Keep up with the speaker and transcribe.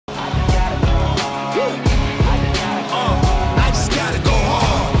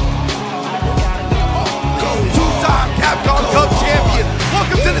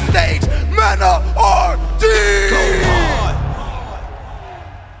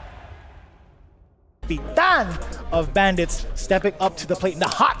Capitan of Bandits, stepping up to the plate in the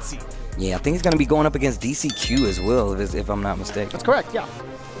hot seat. Yeah, I think he's going to be going up against DCQ as well, if I'm not mistaken. That's correct, yeah.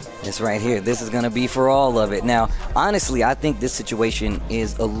 This right here, this is going to be for all of it. Now, honestly, I think this situation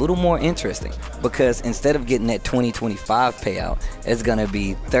is a little more interesting because instead of getting that 20-25 payout, it's going to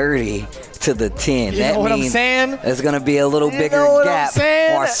be 30 to the 10. You know what I'm saying? There's going to be a little bigger gap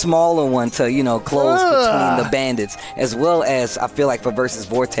or a smaller one to, you know, close between the Bandits, as well as I feel like for versus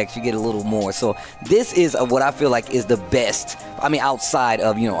Vortex, you get a little more. So this is what I feel like is the best. I mean, outside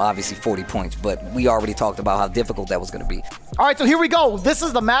of, you know, obviously 40 points, but we already talked about how difficult that was going to be. All right, so here we go. This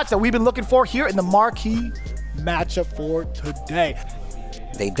is the match that we've been looking for here in the marquee matchup for today.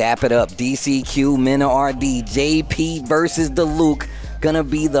 They dap it up. DCQ, MENARD, JP versus the Luke. Gonna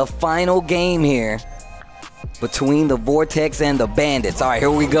be the final game here between the Vortex and the Bandits. All right, here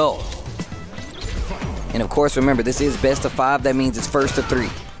we go. And of course, remember, this is best of 5. That means it's first to 3.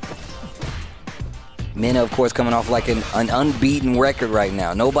 Mena, of course, coming off like an unbeaten record right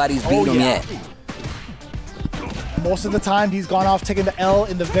now. Nobody's beat him yet. Most of the time, he's gone off taking the L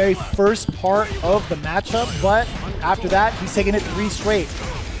in the very first part of the matchup, but after that, he's taking it 3 straight.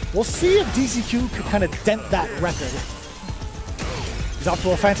 We'll see if DCQ could kind of dent that record. He's off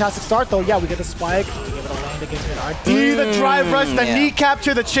to a fantastic start, though. Yeah, we get the spike. We give it a land against MENARD. The drive rush, the kneecap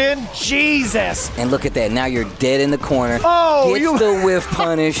to the chin. Jesus. And look at that. Now you're dead in the corner. Oh, gets the whiff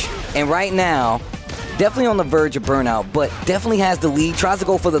punish. And right now, definitely on the verge of burnout, but definitely has the lead. Tries to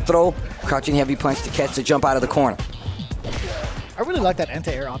go for the throw. Crouching heavy punch to catch the jump out of the corner. I really like that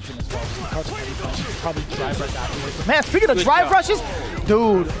anti-air option as well. Crouching heavy punch. Probably drive rush afterwards. But man, speaking of drive rushes,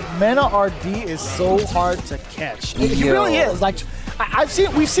 dude, MENARD is so hard to catch. He really is. Like,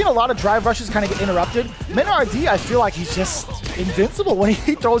 we've seen a lot of drive rushes kind of get interrupted. MENARD, I feel like he's just invincible when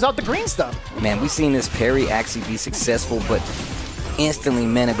he throws out the green stuff. Man, we've seen this parry actually be successful, but instantly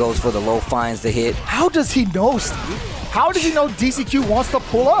Mena goes for the low, finds the hit. How does he know, Steve? How does he know DCQ wants to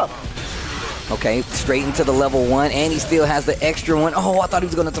pull up? Okay, straight into the level 1, and he still has the extra one. Oh, I thought he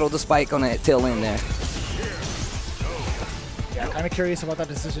was going to throw the spike on that tail end there. Yeah, kind of curious about that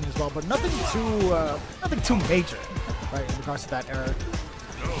decision as well, but nothing too major, right, in regards to that error.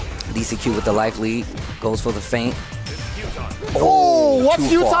 DCQ with the life lead, goes for the feint. Oh, what's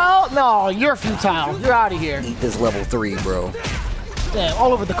futile? No, you're futile. You're out of here. Eat this level 3, bro. Damn,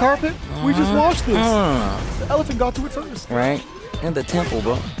 all over the carpet? We just watched this. The elephant got to it first. Right, in the temple,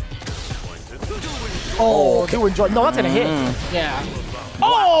 bro. Oh, do enjoy. No, that's gonna hit. Yeah.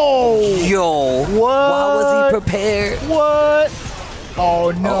 Oh! Yo. What? Why was he prepared? What?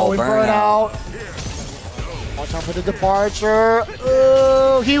 Oh no, burnout. Watch out for the departure.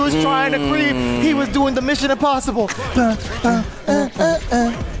 Oh, he was trying to creep. He was doing the Mission Impossible.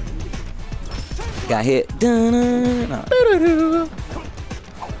 Got hit. No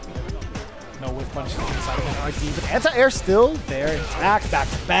whiff punch inside of MENARD, but anti-air still there intact, back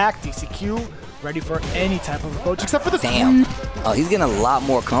to back. DCQ ready for any type of approach except for the damn. Oh, he's getting a lot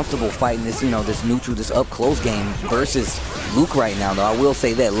more comfortable fighting this, you know, this neutral, this up close game versus Luke right now, though. I will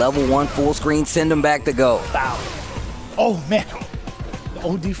say that level 1 full screen, send him back to go. Wow. Oh man. The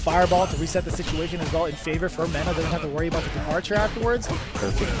OD fireball to reset the situation as well in favor for Mena. Doesn't have to worry about the departure afterwards.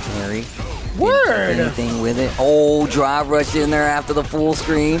 Perfect parry. Word. Anything with it. Oh, drive rush in there after the full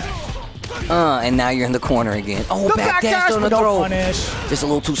screen. And now you're in the corner again. Oh, the back dash on the throw. Punish. Just a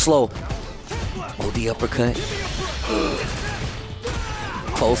little too slow. Oh, the uppercut.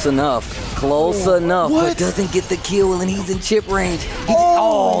 Close enough. Close enough. What? But doesn't get the kill, and he's in chip range.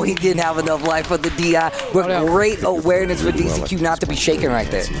 He didn't have enough life for the DI. But great awareness for DCQ not to be shaken right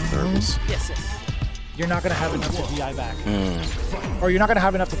there. Yes. You're not going to have enough to DI back. Or you're not going to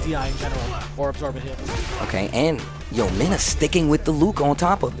have enough to DI in general or absorb a hit. Okay, and yo, Mena sticking with the Luke on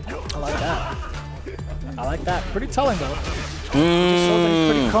top of it. I like that. I like that. Pretty telling, though. Just shows that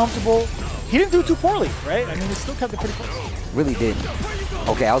he's pretty comfortable. He didn't do too poorly, right? I mean, he still kept it pretty close. Really did.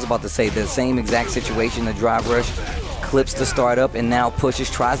 Okay, I was about to say the same exact situation, the drive rush, clips the startup, and now pushes,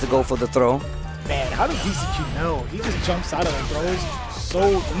 tries to go for the throw. Man, how does DCQ know? He just jumps out of the throws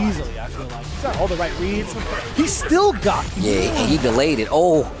so easily, I feel like. He's got all the right reads. He still got it. Yeah, and he delayed it.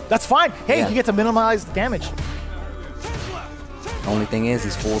 Oh. That's fine. Hey, he gets to minimize damage. The only thing is,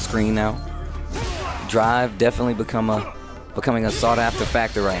 he's full screen now. Drive definitely becoming a sought-after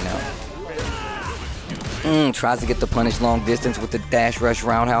factor right now. Tries to get the punish long distance with the dash rush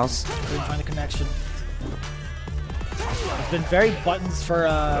roundhouse. Couldn't find the connection. been very buttons for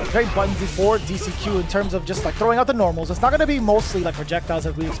for DCQ in terms of just like throwing out the normals. It's not going to be mostly like projectiles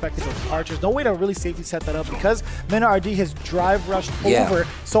that we expected with departures. No way to really safely set that up because MENARD has drive rushed over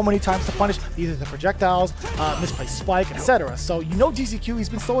so many times to punish either the projectiles, misplaced spike, etc. So you know DCQ, he's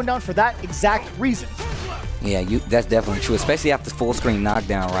been slowing down for that exact reason. Yeah, that's definitely true, especially after full screen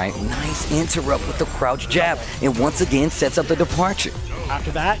knockdown, right? Nice interrupt with the crouch jab, and once again sets up the departure.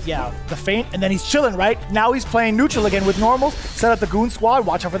 After that, yeah, the feint, and then he's chilling, right? Now he's playing neutral again with normals, set up the goon squad,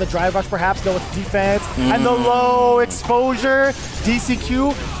 watch out for the drive rush perhaps, go with defense, and the low exposure.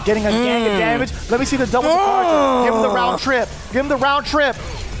 DCQ getting a gang of damage. Let me see the double departure. Give him the round trip. Give him the round trip.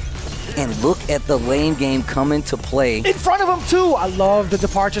 And look at the lane game come into play. In front of him, too. I love the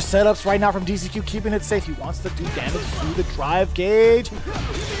departure setups right now from DCQ, keeping it safe. He wants to do damage through the drive gauge.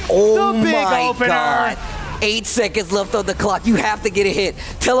 Oh the big my opener. God. 8 seconds left on the clock. You have to get a hit.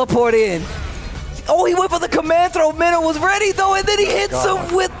 Teleport in. Oh, he went for the command throw. Minna was ready, though, and then he hits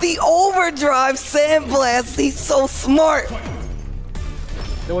him with the overdrive sandblast. He's so smart.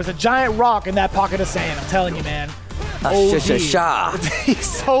 There was a giant rock in that pocket of sand. I'm telling you, man. He's so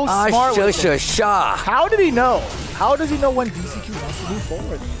smart with it. How did he know? How does he know when DCQ wants to move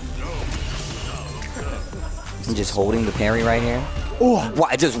forward? I'm just holding the parry right here. Ooh.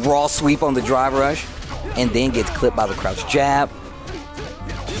 Why? Just raw sweep on the drive rush, and then gets clipped by the crouch jab.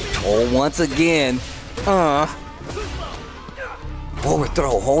 Oh, once again. Forward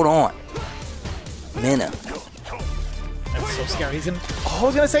throw. Hold on. Minna. That's so scary. He's in. I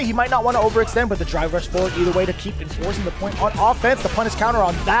was going to say he might not want to overextend, but the drive rush forward either way to keep enforcing the point on offense. The punish counter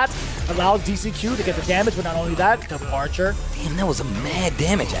on that allows DCQ to get the damage, but not only that, departure. Damn, that was a mad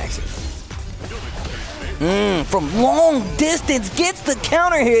damage, actually. From long distance, gets the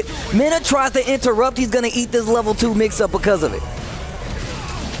counter hit. Minna tries to interrupt. He's going to eat this level 2 mix-up because of it.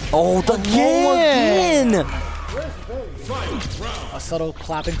 Oh, the low again. A subtle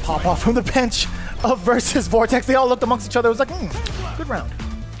clapping pop-off from the bench of versus Vortex. They all looked amongst each other. It was like, good round.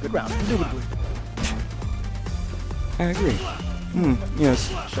 Good round. Indubitably. I agree.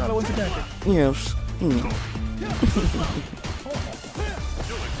 Yes. Shadow into Decker. Yes.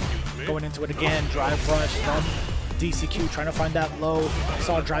 Going into it again. Drive rush from DCQ, trying to find that low. I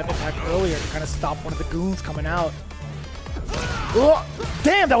saw a drive impact earlier to kind of stop one of the goons coming out. Oh,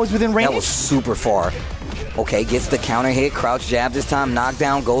 damn, that was within range. That was super far. Okay, gets the counter hit, crouch jab this time,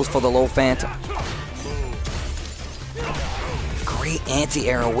 knockdown, goes for the low phantom. Great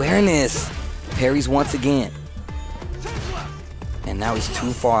anti-air awareness. Parries once again. And now he's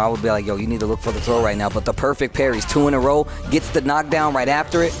too far. I would be like, yo, you need to look for the throw right now. But the perfect parries, 2 in a row, gets the knockdown right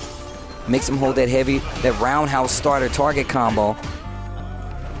after it. Makes him hold that heavy, that roundhouse starter target combo.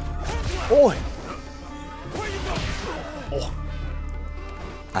 Oh.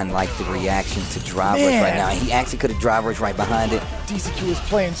 Unlike the reaction to drive rush right now. He actually could have drive rush right behind it. DCQ is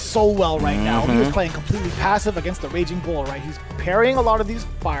playing so well right now. He was playing completely passive against the Raging Bull, right? He's parrying a lot of these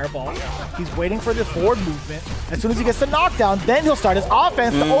fireballs. He's waiting for the forward movement. As soon as he gets the knockdown, then he'll start his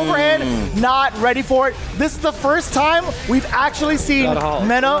offense. The overhand, not ready for it. This is the first time we've actually seen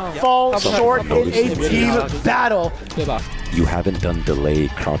Mena fall short in a team battle. You haven't done delay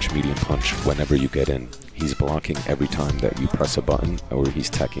crouch medium punch whenever you get in. He's blocking every time that you press a button or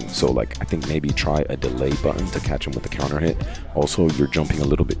he's teching. So like, I think maybe try a delay button to catch him with the counter hit. Also, you're jumping a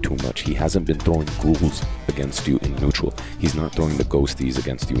little bit too much. He hasn't been throwing ghouls against you in neutral. He's not throwing the ghosties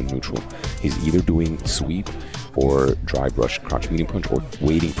against you in neutral. He's either doing sweep or drive rush, crouch medium punch, or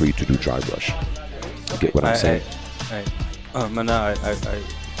waiting for you to do drive rush. You get what I'm saying? Mana,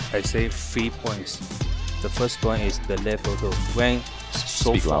 I say 3 points. The first point is the level 2. When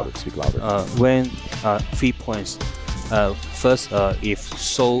speak louder. When 3 points. First, if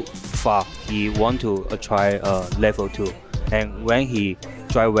so far he want to try level 2, and when he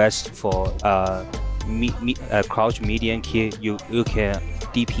drive west for crouch medium kill, you can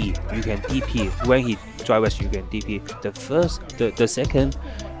DP. You can DP. When he drive west, you can DP. The second,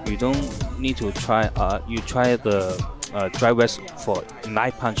 you don't need to try. You try the drive west for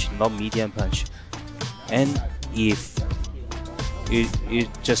light punch, not medium punch. And if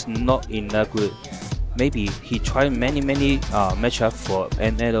it's just not enough good, maybe he tried many matchup for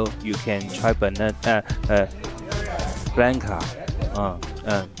Anelo. You can try Blanca.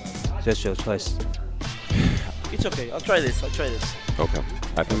 Just your choice. It's okay. I'll try this. Okay.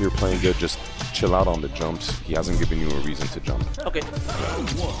 I think you're playing good. Just chill out on the jumps. He hasn't given you a reason to jump. Okay.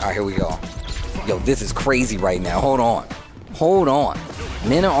 All right, here we go. Yo, this is crazy right now. Hold on.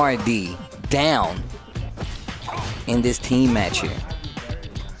 MENARD down in this team match here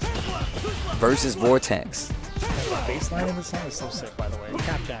versus Vortex. The baseline in the song is so sick, by the way.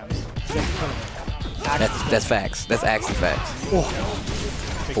 Cap jams. That's facts. That's actually facts. Oh.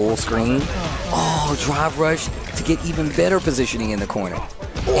 Full screen. Oh, drive rush to get even better positioning in the corner.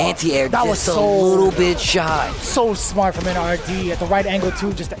 Anti-air That was just a so- little bit shy. So smart from NRD at the right angle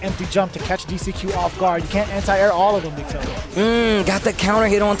too, just an empty jump to catch DCQ off guard. You can't anti-air all of them, Big Phil. Got the counter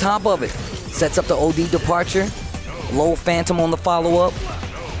hit on top of it. Sets up the OD departure. Low phantom on the follow-up.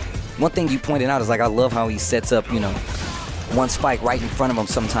 One thing you pointed out is like I love how he sets up, one spike right in front of him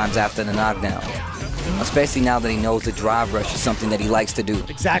sometimes after the knockdown. Especially now that he knows the drive rush is something that he likes to do.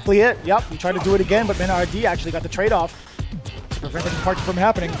 Exactly it. Yep, he tried to do it again, but NRD actually got the trade-off to prevent the departure from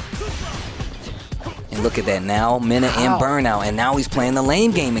happening. And look at that now, Mena in burnout, and now he's playing the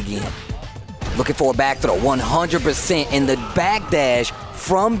lane game again. Looking for a back throw, 100% in the backdash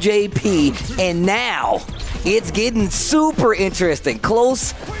from JP, and now it's getting super interesting.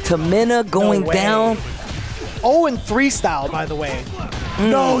 Close to Mena going down. 0-3 style, by the way.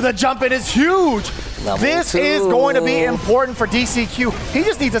 No, the jump in is huge. Level This 2. is going to be important for DCQ. He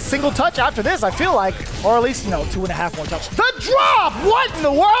just needs a single touch after this, I feel like. Or at least, 2.5 more touches. The drop! What in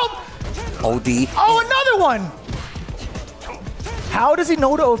the world? OD. Oh, another one! How does he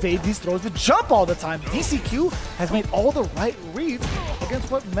know to evade these throws with jump all the time? DCQ has made all the right reads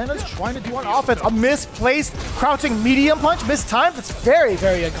against what Mena's trying to do on offense. A misplaced crouching medium punch, mistimed. It's very,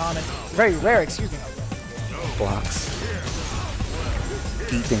 very uncommon. Very rare, excuse me. Blocks.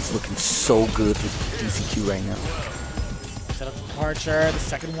 Defense looking so good for DCQ right now. Set up the departure, the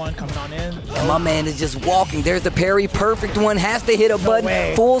second one coming on in. And my man is just walking. There's the parry, perfect one. Has to hit a button.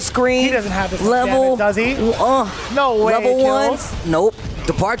 way. Full screen. He doesn't have this level. damage, does he? No way. Level it one. kills. Nope.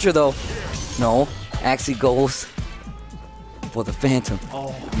 Departure though. No. Actually goes for the Phantom.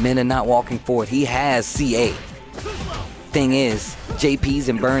 Oh. Mena not walking forward. He has CA. Thing is, JP's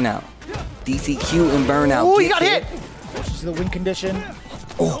in burnout. DCQ in burnout. Oh, he Gets got it. hit. To the win condition.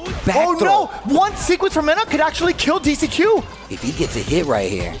 Oh, back Oh throw. no! One sequence from Mena could actually kill DCQ. If he gets a hit right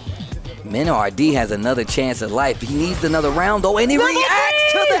here, MENARD has another chance at life. He needs another round though, and he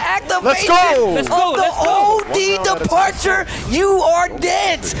reacts to the activation Let's go. Let's go, of the let's go. OD departure. You are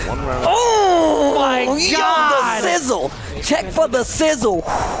dead. Oh my yo, God. the sizzle. Check for the sizzle.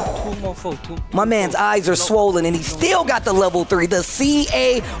 2 more full, 2. My man's eyes are swollen, and he still got the level 3, the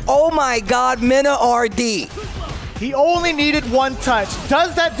CA. Oh my God, MENARD. He only needed one touch.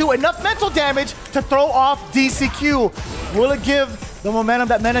 Does that do enough mental damage to throw off DCQ? Will it give the momentum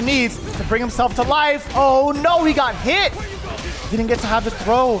that Mena needs to bring himself to life? Oh no, he got hit. Didn't get to have the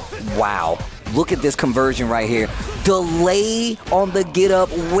throw. Wow. Look at this conversion right here. Delay on the get up,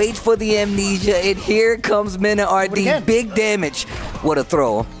 wait for the amnesia, and here comes MENARD. again. Big damage. What a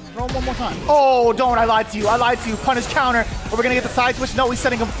throw. Throw him one more time. Oh, don't. I lied to you. I lied to you. Punish counter. But we're going to get the side switch. No, he's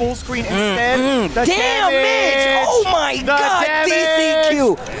setting him full screen instead. The Damn, damage. Mitch! Oh my The God, damage.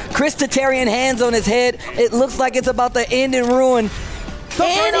 DCQ. Chris Tatarian hands on his head. It looks like it's about to end in ruin. The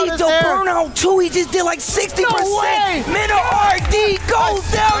And burnout he's is the there. burnout too. He just did like 60%. No way. MENARD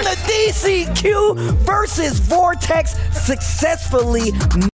goes down to DCQ versus Vortex successfully.